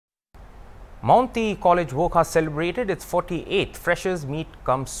Mount Tiyi College Wokha celebrated its 48th Freshers' Meet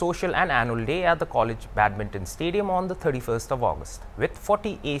cum Social and Annual Day at the college badminton stadium on the 31st of August, with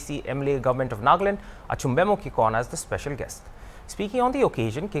 40 AC MLA Government of Nagaland Achumbemo Kikon as the special guest. Speaking on the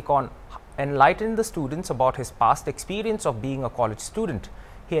occasion, Kikon enlightened the students about his past experience of being a college student.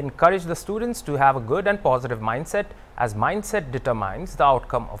 He encouraged the students to have a good and positive mindset, as mindset determines the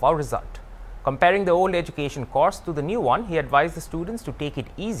outcome of our result. Comparing the old education course to the new one, he advised the students to take it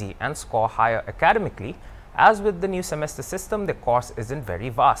easy and score higher academically, as with the new semester system, the course isn't very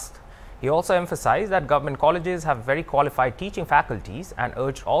vast. He also emphasized that government colleges have very qualified teaching faculties and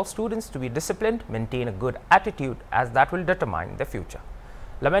urged all students to be disciplined, maintain a good attitude, as that will determine their future.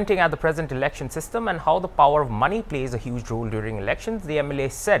 Lamenting at the present election system and how the power of money plays a huge role during elections, the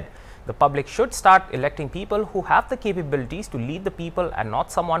MLA said the public should start electing people who have the capabilities to lead the people and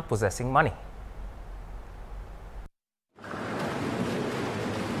not someone possessing money.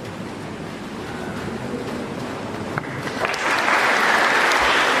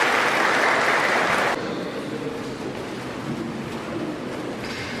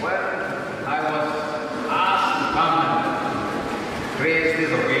 Praise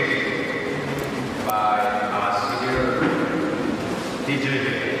this occasion by our senior teacher,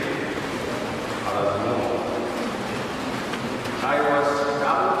 I was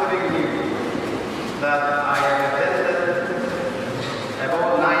telling you that I have attended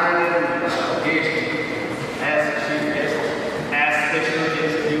about 9 occasions as chief guest, as special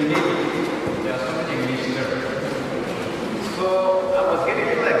guest, you need. There are so many ministers. So I was getting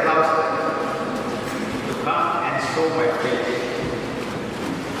to the house to come and show my face.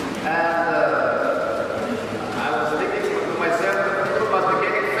 And I was thinking to myself that people must be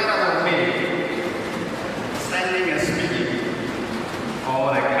getting fed up of me, standing and speaking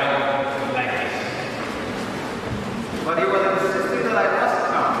on a ground like this. But he was insisting that I must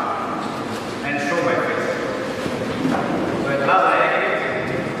come and show my face. So at last I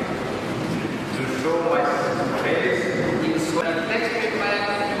agreed to show my face. It takes me back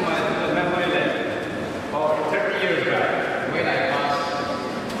to my memory lane of 30 years back when I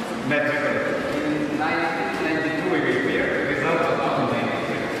metrical. In 1992 we were here, result was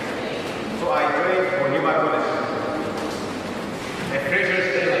 1993. So I joined Hornbill College. A Fresher'S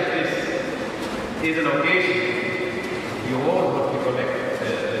day like this is an occasion you all would recollect,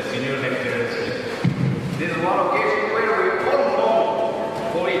 the senior lecturers. This is one occasion where we all know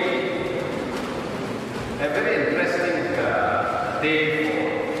for it. A very interesting day for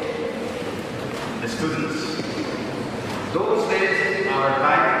the students. Those days, our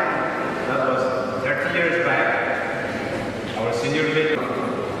time, that was 30 years back, our senior leader.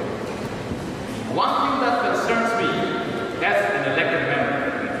 One thing that concerns me as an elected member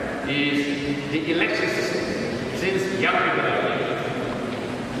is the election system. Since young people are here,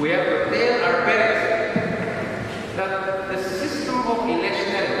 we have to tell our parents that the system of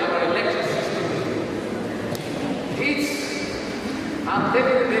election, our election system, it's, and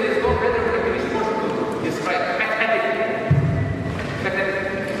there is no better way to describe pathetic.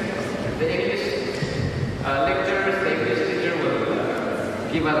 The English lecturers, the English teacher will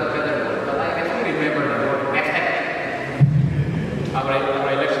give us a better word, but I can only remember the word pathetic. Our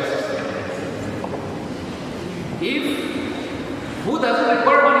election system. Who doesn't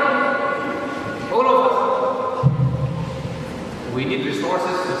require money? All of us. We need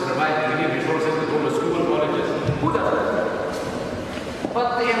resources to survive, we need resources to go to school, colleges. Who doesn't? But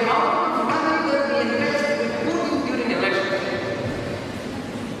the amount of money that we invest, we put in during elections,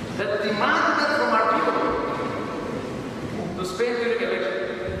 the demand that from our people to spend during election,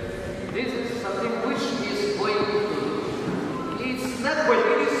 this is something which is going to, it's not going,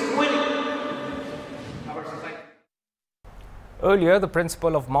 it is going our society. Earlier, the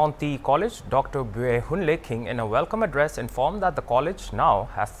principal of Mount Tiyi College, Dr. Bue Hunle King, in a welcome address informed that the college now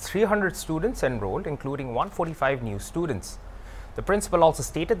has 300 students enrolled, including 145 new students. The principal also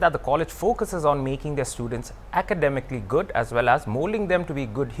stated that the college focuses on making their students academically good as well as molding them to be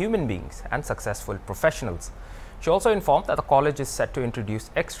good human beings and successful professionals. She also informed that the college is set to introduce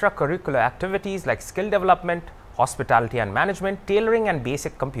extracurricular activities like skill development, hospitality and management, tailoring and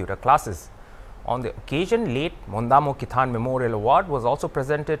basic computer classes. On the occasion, late Mondamo Kithan Memorial Award was also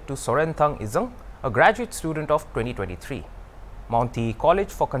presented to Sorenthang Izang, a graduate student of 2023. Mount Tiyi College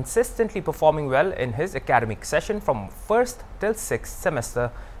for consistently performing well in his academic session from 1st till 6th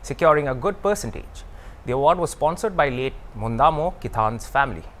semester, securing a good percentage. The award was sponsored by late Mondamo Kithan's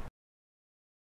family.